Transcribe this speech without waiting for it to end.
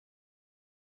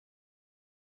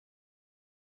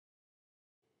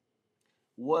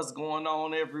What's going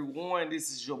on, everyone?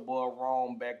 This is your boy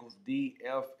Ron back with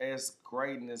DFS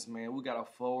Greatness, man. We got a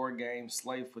 4-game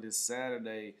slate for this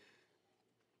Saturday,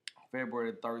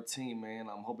 February 13th, man.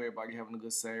 Hope everybody having a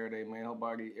good Saturday, man. Hope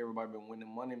everybody been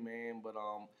winning money, man. But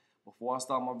before I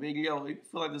start my video, if you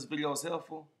feel like this video is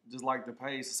helpful, just like the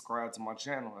page, subscribe to my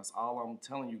channel. That's all I'm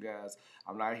telling you guys.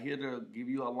 I'm not here to give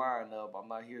you a lineup. I'm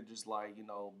not here just like,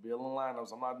 building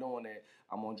lineups. I'm not doing that.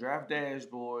 I'm on Draft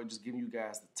Dashboard, just giving you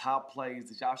guys the top plays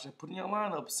that y'all should put in your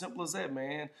lineup. Simple as that,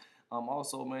 man.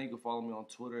 Also, man, you can follow me on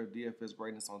Twitter, DFS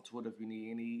Greatness on Twitter. If you need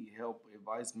any help,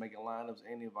 advice, making lineups,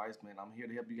 any advice, man, I'm here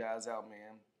to help you guys out,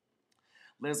 man.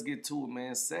 Let's get to it,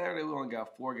 man. Saturday, we only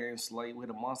got 4-game slate. We had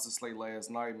a monster slate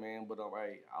last night, man. But,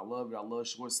 hey, I love it. I love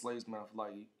short slates, man. I feel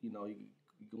like, you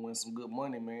can win some good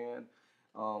money, man.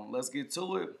 Let's get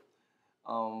to it.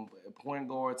 Point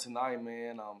guard tonight,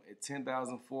 man, at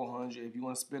 10,400. If you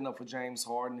want to spend up for James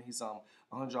Harden, he's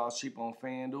 $100 cheaper on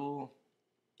Fanduel.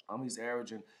 He's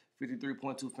averaging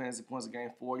 53.2 fantasy points a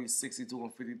game, 40, 62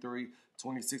 and 53,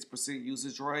 26%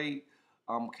 usage rate.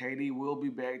 KD will be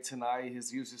back tonight.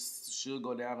 His usage should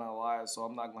go down a lot, so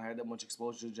I'm not going to have that much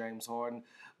exposure to James Harden.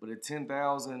 But at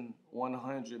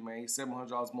 10,100, man, he's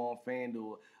 $700 more on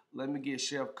FanDuel. Let me get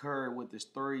Chef Curry with this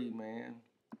 3, man.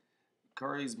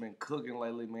 Curry's been cooking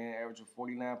lately, man, averaging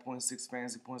 49.6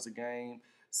 fantasy points a game,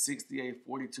 68,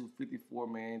 42, 54,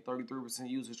 man, 33%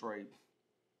 usage rate.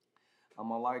 I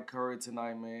like Curry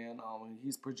tonight, man.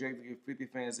 He's projected to get 50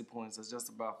 fantasy points. That's just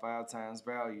about 5 times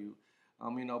value.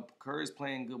 Curry's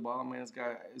playing good ball, man. This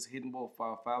guy is hitting both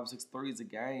 5 or 6 threes a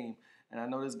game. And I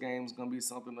know this game's going to be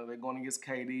something that they're going against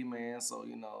KD, man. So,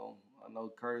 I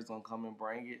know Curry's going to come and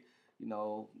bring it.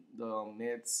 The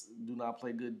Nets do not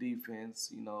play good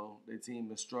defense. Their team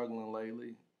been struggling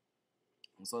lately.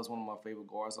 And so that's one of my favorite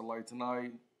guards I like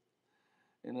tonight.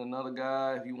 And another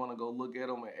guy, if you want to go look at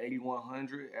him at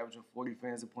 8,100, averaging 40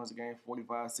 fantasy points a game,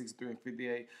 45, 63, and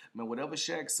 58. Man, whatever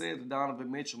Shaq said to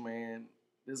Donovan Mitchell, man,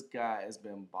 this guy has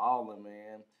been balling,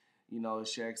 man.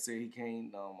 Shaq said he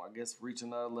can't, I guess, reach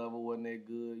another level, wasn't that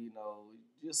good.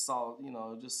 Just salt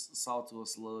to a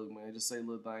slug, man. Just say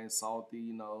little things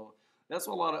salty, That's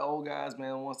what a lot of old guys,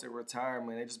 man, once they retire,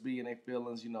 man, they just be in their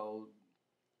feelings,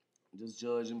 just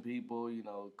judging people,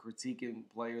 critiquing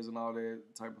players and all that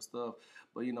type of stuff.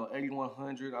 But,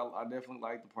 8,100, I definitely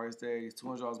like the price tag. It's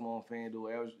 $200 more on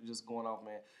FanDuel. Average just going off,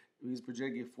 man. He's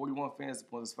projected to get 41 fantasy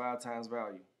points. It's 5 times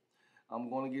value. I'm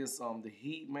going against the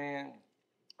Heat, man.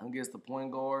 Against the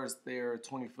point guards, they're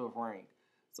 25th ranked.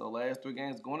 So last 3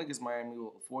 games going against Miami,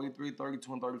 43,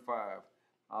 32, and 35.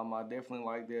 I definitely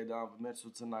like that Donovan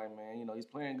Mitchell tonight, man. He's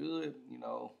playing good.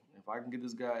 If I can get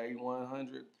this guy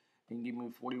 8,100, he can give me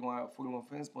 41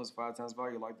 fantasy points, 5 times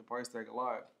value. I like the price tag a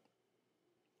lot.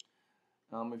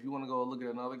 If you want to go look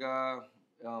at another guy,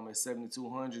 at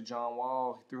 7,200, John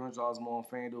Wall, $300 more on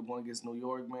FanDuel going against New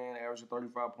York, man, averaging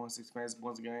 35.6 fantasy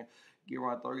points a game. Get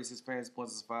around 36 fantasy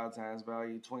points is 5 times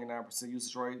value, 29%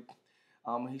 usage rate.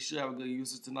 He should have a good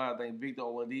usage tonight. I think Victor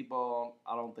Oladipo,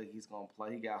 I don't think he's going to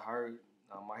play. He got hurt.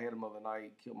 I had him the other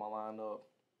night, killed my lineup.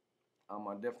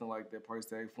 I definitely like that price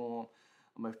tag for him.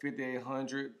 I'm at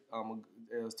 5,800.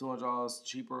 It's $200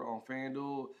 cheaper on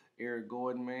FanDuel. Eric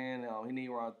Gordon, man, he need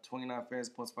around 29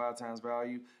 fantasy points, 5 times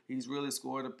value. He's really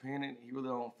score dependent. He really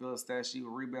don't fill a stat sheet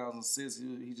with rebounds and assists.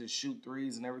 He just shoot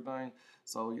threes and everything.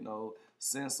 So,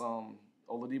 since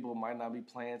Oladipo might not be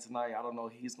playing tonight, I don't know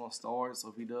if he's going to start. So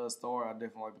if he does start, I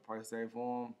definitely like the price tag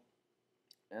for him.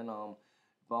 And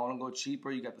if I want to go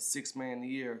cheaper, you got the 6th man of the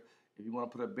year. If you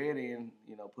want to put a bet in,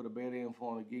 put a bet in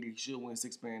for him to get, he should win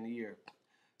 6th man of the year.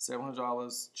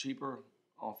 $700 cheaper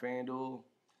on FanDuel.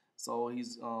 So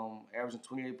he's averaging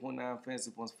 28.9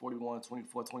 fantasy points, 41,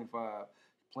 24, 25.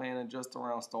 Playing in just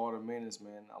around starter minutes,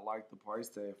 man. I like the price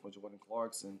tag for Jordan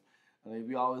Clarkson. And if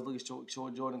you always look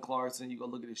at Jordan Clarkson, you go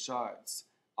look at his shots,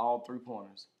 all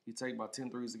 3-pointers. He take about 10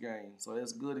 threes a game. So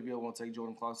that's good if you ever want to take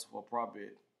Jordan Clarkson for a prop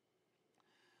bet.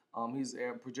 He's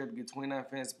projected to get 29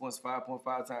 fantasy points,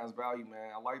 5.5 times value, man.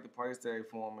 I like the price tag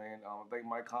for him, man. I think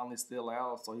Mike Conley's still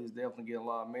out, so he's definitely getting a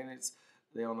lot of minutes.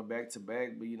 They're on the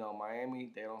back-to-back, but,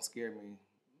 Miami, they don't scare me.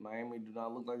 Miami do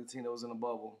not look like the team that was in the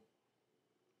bubble.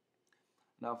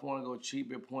 Now, if I want to go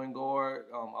cheap at point guard,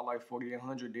 I like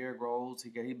 4,800 Derrick Rose.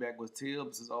 He back with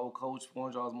Tibbs, his old coach,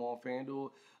 $400 more on FanDuel.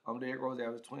 Derrick Rose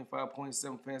averaged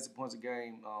 25.7 fantasy points a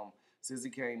game. Since he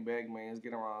came back, man, he's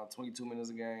getting around 22 minutes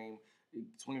a game.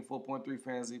 24.3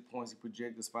 fantasy points he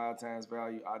projected 5 times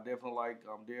value. I definitely like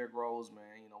Derrick Rose,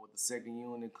 man, with the second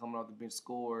unit coming off the bench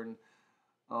scoring.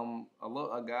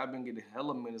 A guy been getting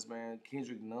hella minutes, man.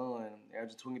 Kendrick Nunn,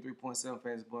 averaging 23.7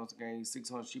 fantasy points a game. He's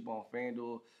 600 cheap on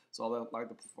FanDuel, so I like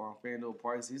the FanDuel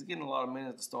price. He's getting a lot of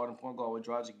minutes. The starting point guard with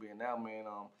Dragic being out, man.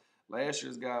 Last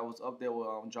year's guy was up there with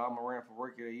John Moran for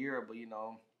Rookie of the Year, but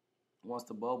once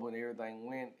the bubble and everything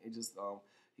went, it just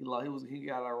he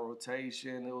got our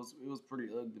rotation. It was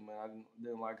pretty ugly, man. I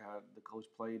didn't like how the coach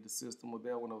played the system with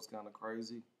that one. It was kind of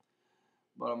crazy.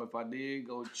 But if I did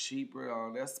go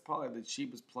cheaper, that's probably the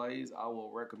cheapest plays I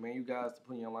will recommend you guys to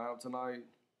put in your lineup tonight.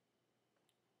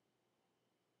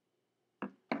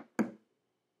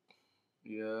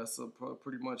 Yeah, that's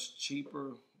pretty much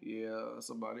cheaper. Yeah, that's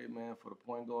about it, man, for the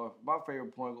point guard. My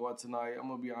favorite point guard tonight, I'm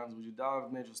going to be honest with you,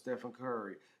 Donovan Mitchell, Stephen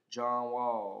Curry, John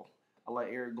Wall. I like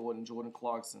Eric Gordon, Jordan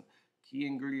Clarkson. Key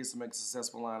ingredients to make a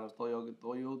successful lineup.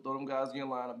 Throw them guys in your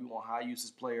lineup. You want high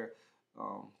usage player,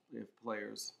 if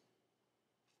players.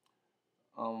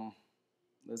 Um,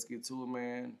 let's get to it,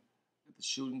 man. At the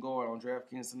shooting guard on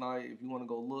Draftkings tonight, if you want to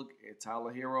go look at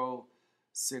Tyler Hero,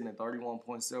 sitting at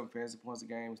 31.7 fantasy points a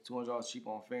game, $200 cheap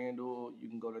on FanDuel. You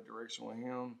can go that direction with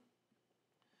him.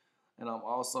 And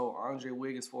also Andre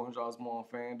Wiggins, $400 more on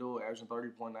FanDuel, averaging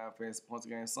 30.9 fantasy points a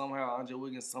game. Somehow Andre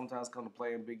Wiggins sometimes come to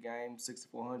play in big games,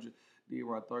 6,400, did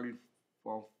around 30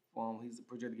 he's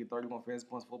projected to get 31 fantasy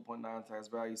points, 4.9 times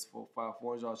values for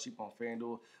 $400 cheap on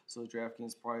FanDuel. So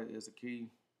DraftKings price is a key.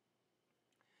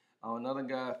 Another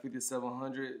guy,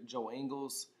 5,700, Joe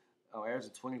Ingles,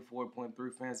 averaging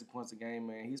 24.3 fantasy points a game,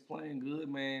 man. He's playing good,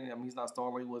 man. I mean, he's not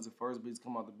starting like he was at first, but he's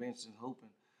coming off the bench and hooping.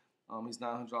 He's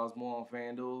 $900 more on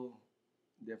FanDuel.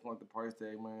 Definitely like the price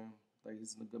tag, man. Like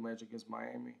he's in a good match against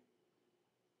Miami.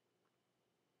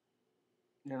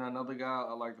 And another guy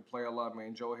I like to play a lot,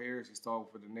 man, Joe Harris. He started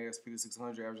for the Nets,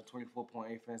 5,600, averaging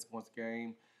 24.8 fantasy points a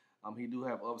game. He do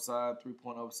have upside,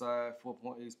 3-point upside,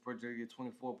 4.8 is projected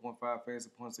 24.5 fantasy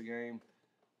points a game,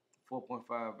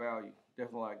 4.5 value.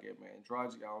 Definitely like it, man.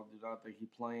 Dragic, I do not think he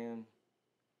playing.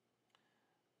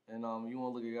 And you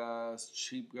want to look at guys,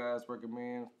 cheap guys,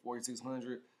 recommend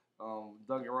 4,600.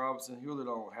 Duncan Robinson, he really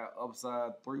don't have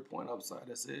upside, 3-point upside.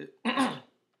 That's it.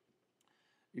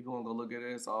 If you want to go look at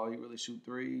this, he really shoot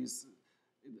threes.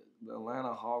 The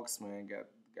Atlanta Hawks, man,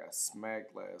 got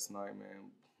smacked last night, man.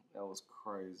 That was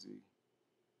crazy.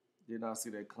 Did not see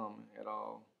that coming at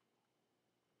all.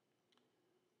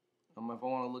 If I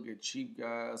want to look at cheap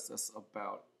guys, that's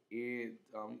about it.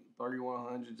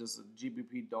 3,100, just a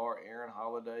GPP dart, Aaron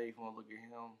Holiday. If you want to look at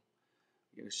him.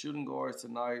 Yeah, the shooting guards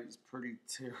tonight is pretty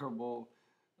terrible.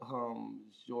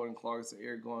 Jordan Clarkson,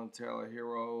 Eric Gordon, Taylor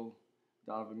Hero,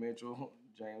 Donovan Mitchell,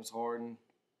 James Harden.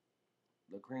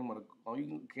 The cream of the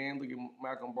you can look at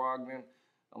Malcolm Brogdon.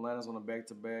 Atlanta's on a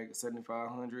back-to-back,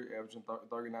 7,500, averaging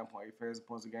 39.8 fantasy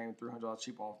points a game, $300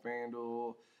 cheap on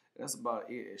FanDuel. That's about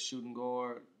it at shooting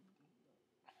guard.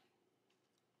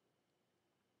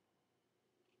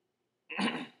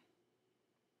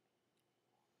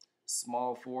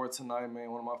 Small forward tonight,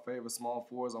 man. One of my favorite small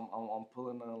forwards. I'm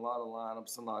pulling in a lot of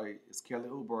lineups tonight. It's Kelly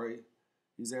Oubre.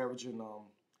 He's averaging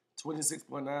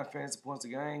 26.9 fantasy points a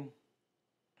game.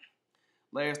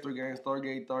 Last 3 games,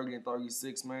 38, 30, and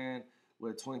 36, man,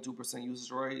 with a 22%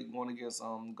 usage rate. Going against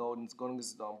going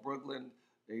against Brooklyn.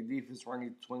 Their defense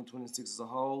ranking 2026 as a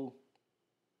whole.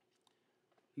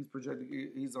 He's projected to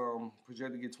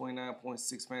get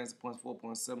 29.6 fantasy points,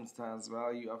 4.7 times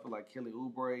value. I feel like Kelly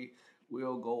Oubre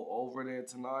will go over there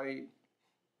tonight.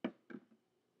 And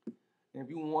if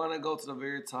you want to go to the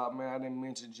very top, man, I didn't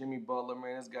mention Jimmy Butler,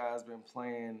 man. This guy's been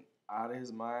playing out of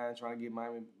his mind, trying to get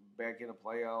Miami back in the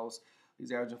playoffs.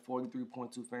 He's averaging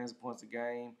 43.2 fantasy points a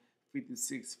game,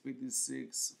 57,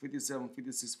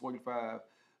 56, 45.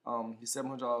 He's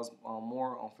 $700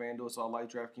 more on FanDuel, so I like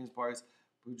DraftKings price.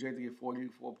 Projected to get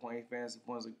 44.8 fantasy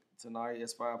points tonight.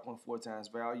 That's 5.4 times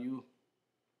value.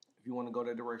 If you want to go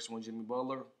that direction with Jimmy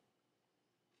Butler.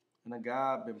 And a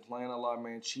guy I've been playing a lot,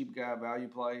 man. Cheap guy, value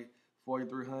play.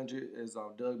 4,300 is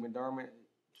Doug McDermott,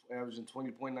 averaging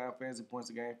 20.9 fantasy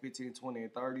points a game, 15, 20,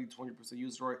 and 30, 20%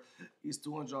 use rate. He's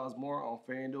 $200 more on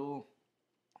FanDuel.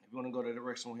 If you want to go that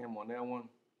direction with him on that one.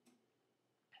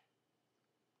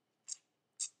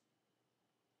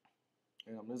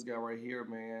 And this guy right here,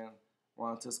 man,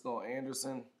 Ron Tisco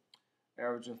Anderson,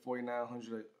 averaging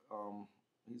 4,900.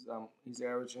 He's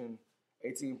averaging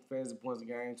 18 fantasy points a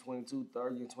game, 22,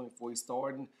 30, and 24. He's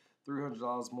starting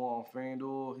 $300 more on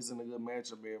FanDuel. He's in a good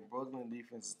matchup, man. Brooklyn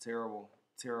defense is terrible,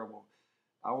 terrible.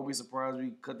 I won't be surprised if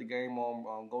we cut the game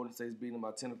on Golden State's beating them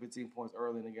by 10 or 15 points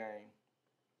early in the game.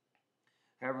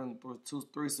 Having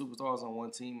three superstars on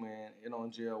one team, man, it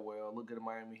don't gel well. Look at the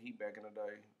Miami Heat back in the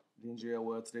day. Didn't gel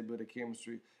well till they built a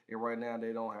chemistry, and right now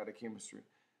they don't have the chemistry.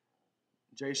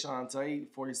 Jay Sean Tate,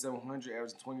 4,700,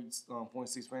 averaging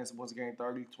 20.6 fantasy points a game,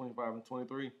 30, 25, and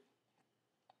 23.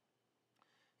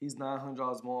 He's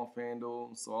 $900 more on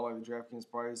FanDuel, so I like the DraftKings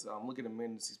price. I'm looking at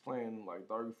minutes. He's playing like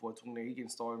 34, 28. He getting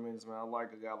started minutes, man. I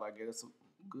like a guy like that. That's a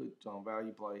good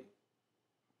value play.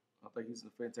 I think he's in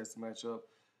a fantastic matchup.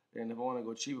 And if I want to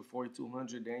go cheaper,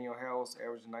 4,200, Daniel House,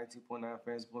 averaging 19.9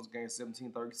 fantasy points a game,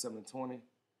 17, 37, and 20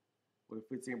 with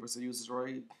a 15% usage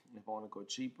rate. If I want to go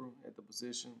cheaper at the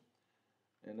position.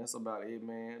 And that's about it,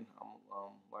 man.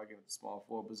 I'm liking the small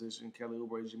forward position. Kelly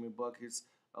Oubre, Jimmy Buckets.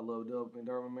 I love Dub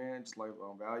McDermott, man. Just like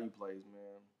value plays,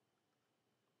 man.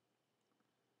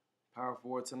 Power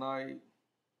forward tonight.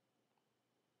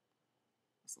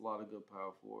 It's a lot of good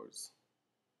power forwards.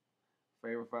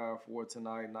 Favorite power forward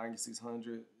tonight,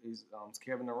 9,600. Is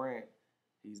Kevin Durant.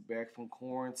 He's back from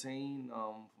quarantine,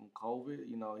 from COVID.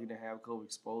 You know, he didn't have COVID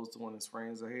exposed to when his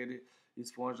friends are headed.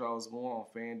 He's $400 more on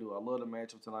FanDuel. I love the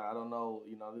matchup tonight. I don't know,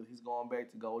 he's going back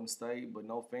to Golden State, but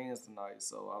no fans tonight.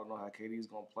 So I don't know how KD is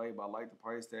going to play, but I like the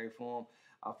price tag for him.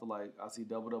 I feel like I see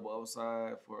double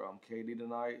upside for KD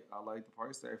tonight. I like the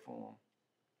price tag for him.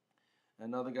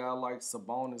 Another guy like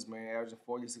Sabonis, man, averaging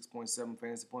 46.7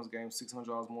 fantasy points a game,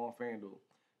 $600 more on FanDuel.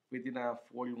 59,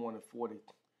 41, and 40.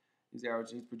 He's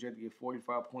projected to get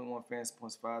 45.1 fantasy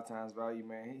points, 5 times value,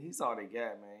 man. He's all they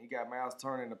got, man. He got Miles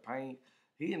Turner in the paint.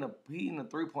 He in the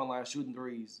 3-point line shooting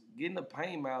threes. Getting the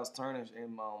paint, Miles Turner,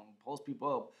 and post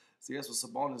people up. See, that's what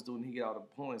Sabonis doing. He get all the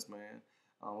points, man.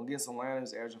 Against Atlanta,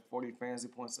 he's averaging 40 fantasy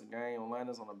points a game.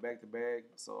 Atlanta's on a back-to-back,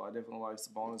 so I definitely like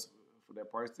Sabonis for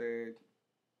that price tag.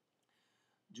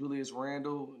 Julius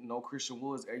Randle, no Christian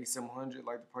Woods, 8,700.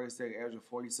 Like the price tag, averaging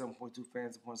 47.2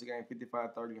 fantasy points a game,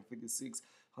 55, 30, and 56.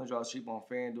 $100 cheap on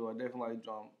FanDuel. I definitely like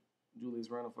Julius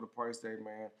Randle for the price tag,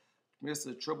 man.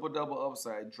 Mr. Triple-double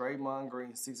upside, Draymond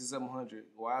Green, 6,700.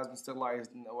 Wiseman still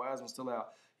out.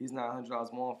 He's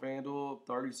 $900 more on FanDuel,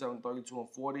 37, 32, and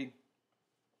 40.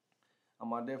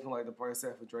 I definitely like the price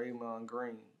tag for Draymond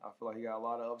Green. I feel like he got a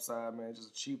lot of upside, man.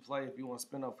 Just a cheap play. If you want to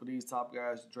spend up for these top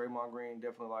guys, Draymond Green,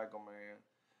 definitely like him, man.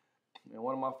 And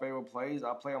one of my favorite plays,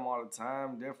 I play him all the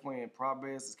time, definitely in prop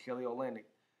bets, is Kelly Olynyk.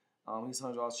 He's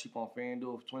 $100 cheap on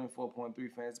FanDuel, 24.3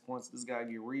 fantasy points. This guy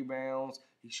get rebounds,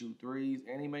 he shoot threes,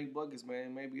 and he make buckets,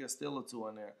 man. Maybe a steal or two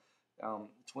in there.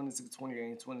 26,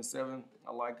 28, 27.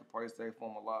 I like the price tag for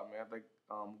him a lot, man. I think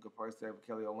good price tag for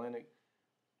Kelly Olynyk.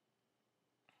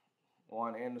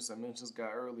 Juan Anderson, I mentioned this guy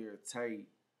earlier, Tate.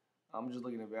 I'm just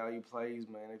looking at value plays,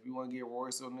 man. If you want to get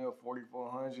Royce O'Neal,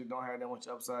 4,400, don't have that much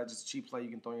upside, just a cheap play you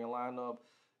can throw in your lineup.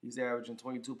 He's averaging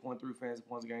 22.3 fantasy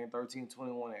points a game, 13,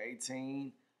 21, and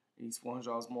 18. He's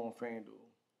 $400 more on FanDuel.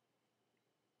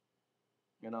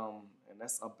 And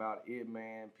that's about it,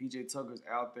 man. PJ Tucker's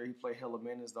out there. He play hella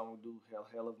minutes, don't do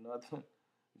hell of nothing.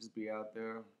 Just be out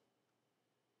there.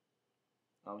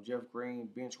 Jeff Green,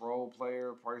 bench role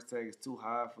player. Price tag is too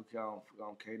high for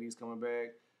KD's coming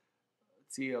back.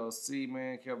 TLC,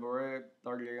 man, Cabaret,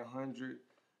 3,800.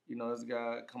 This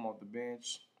guy come off the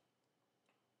bench.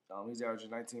 He's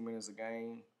averaging 19 minutes a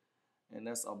game. And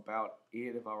that's about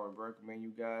it if I would recommend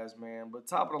you guys, man. But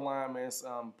top of the line, man, it's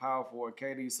power forward.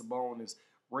 KD, Sabonis,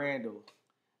 Randall,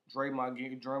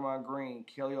 Draymond Green,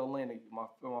 Kelly Olynyk.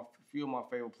 Few of my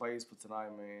favorite plays for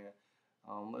tonight,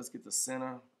 man. Let's get the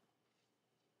center.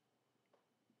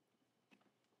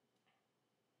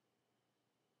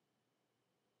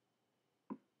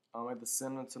 At the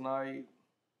center tonight,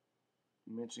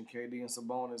 you mentioned KD and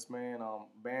Sabonis, man.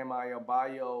 Bam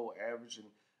Adebayo averaging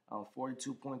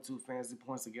 42.2 fantasy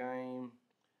points a game.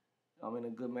 In a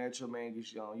good matchup, man.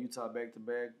 Gets Utah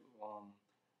back-to-back.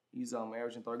 He's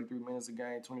averaging 33 minutes a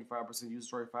game, 25%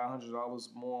 usage rate,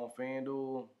 $500 more on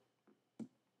FanDuel.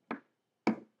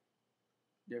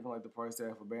 Definitely like the price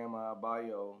tag for Bam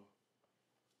Adebayo.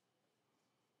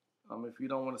 If you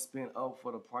don't want to spend up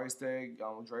for the price tag,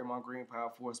 Draymond Green, power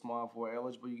forward, small forward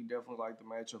eligible, you definitely like the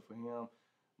matchup for him.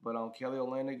 But Kelly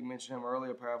Olynyk, mentioned him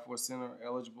earlier, power forward center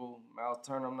eligible. Miles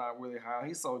Turner, I'm not really high.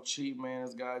 He's so cheap, man.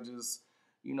 This guy just,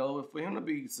 for him to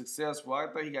be successful, I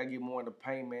think he got to get more in the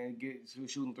paint, man.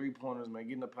 Shooting 3-pointers, man.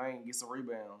 Get in the paint, get some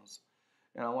rebounds.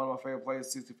 And one of my favorite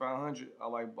players, 6,500, I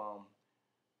like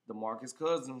DeMarcus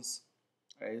Cousins.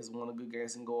 Hey, it's one of the good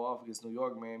games can go off against New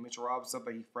York, man. Mitchell Robinson, I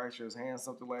think he fractured his hand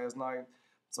something last night.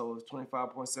 So it's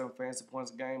 25.7 fantasy points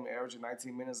a game, averaging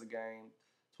 19 minutes a game.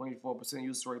 24%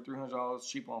 usage rate, $300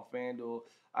 cheap on FanDuel.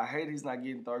 I hate he's not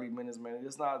getting 30 minutes, man.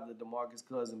 It's not the DeMarcus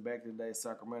Cousins back in the day.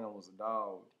 Sacramento was a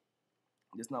dog.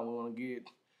 That's not what we want to get.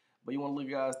 But you want to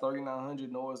look, guys,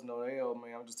 3,900, Noah's Noel,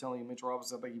 man. I'm just telling you, Mitchell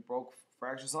Robinson, I think he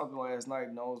fractured something last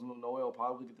night. Noah's Noel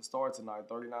probably get the start tonight.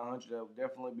 3,900, that would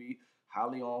definitely be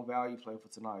highly on value play for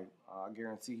tonight. I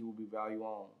guarantee he will be value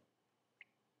on.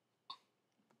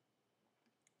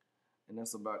 And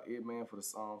that's about it, man, for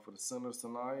the centers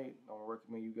tonight. I'm gonna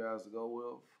recommend you guys to go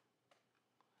with.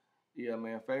 Yeah,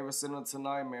 man. Favorite center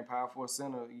tonight, man. Power forward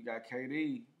center. You got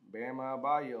KD, Bam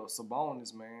Adebayo,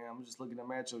 Sabonis, man. I'm just looking at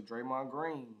the matchup. Draymond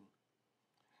Green,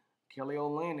 Kelly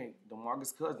Olynyk,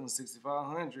 DeMarcus Cousins,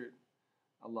 6,500.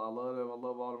 I love them. I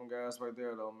love all them guys right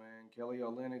there, though, man. Kelly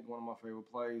Olynyk, one of my favorite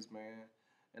plays, man.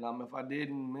 And if I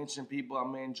didn't mention people, I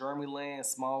mean Jeremy Lamb,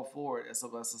 small forward. That's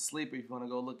a sleeper if you want to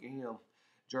go look at him.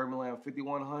 Jeremy Lamb,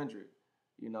 5,100.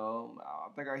 I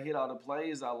think I hit all the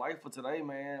plays I like for today,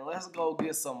 man. Let's go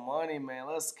get some money, man.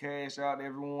 Let's cash out,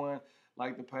 everyone.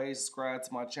 Like the page, subscribe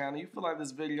to my channel. You feel like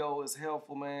this video is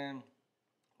helpful, man?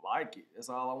 Like it. That's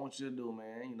all I want you to do,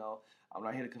 man. I'm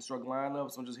not here to construct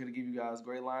lineups. I'm just here to give you guys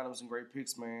great lineups and great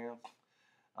picks, man.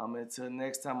 Until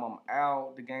next time I'm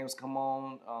out, the games come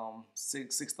on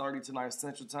 6:30 tonight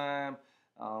Central Time.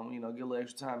 Get a little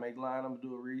extra time, make lineups,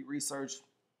 do a research.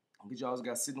 Get y'all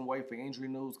got sitting wait for injury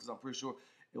news because I'm pretty sure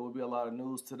it will be a lot of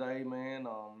news today, man.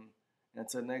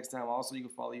 Until next time, also you can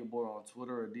follow your boy on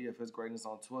Twitter or DFS Greatness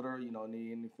on Twitter.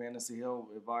 Need any fantasy help,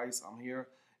 advice, I'm here.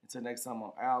 Until next time,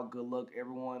 I'm out. Good luck,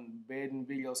 everyone. Betting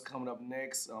videos coming up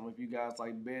next. If you guys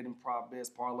like betting, prop bets,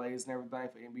 parlays, and everything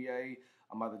for NBA,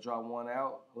 I'm about to drop one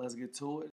out. Let's get to it.